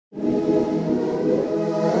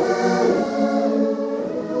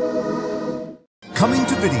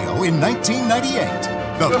video in 1998.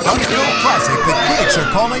 The fun-filled classic that critics are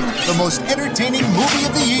calling the most entertaining movie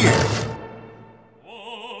of the year.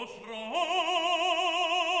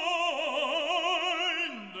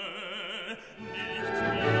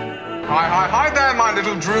 Hi there, my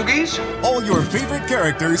little droogies. All your favorite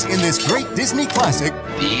characters in this great Disney classic.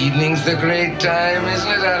 The evening's the great time,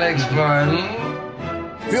 isn't it, Alex Barney?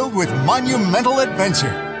 Filled with monumental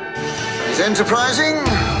adventure. He's enterprising,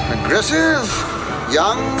 aggressive,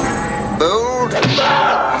 young, bold,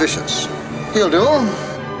 vicious. He'll do.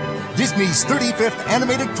 Disney's 35th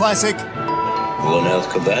animated classic. Who on earth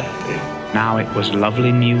could that be? Now it was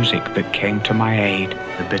lovely music that came to my aid,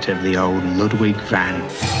 a bit of the old Ludwig van.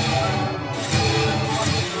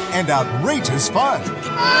 And outrageous fun.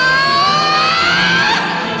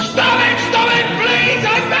 Stop it, please,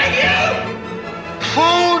 I beg you!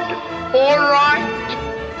 Food, all right.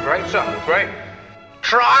 Great, sir, great.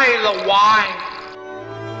 Try the wine.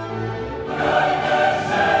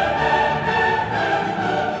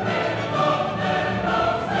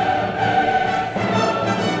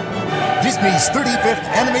 Disney's 35th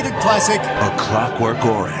animated classic. A Clockwork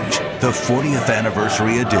Orange, the 40th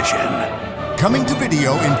anniversary edition. Coming to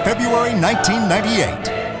video in February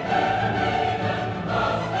 1998.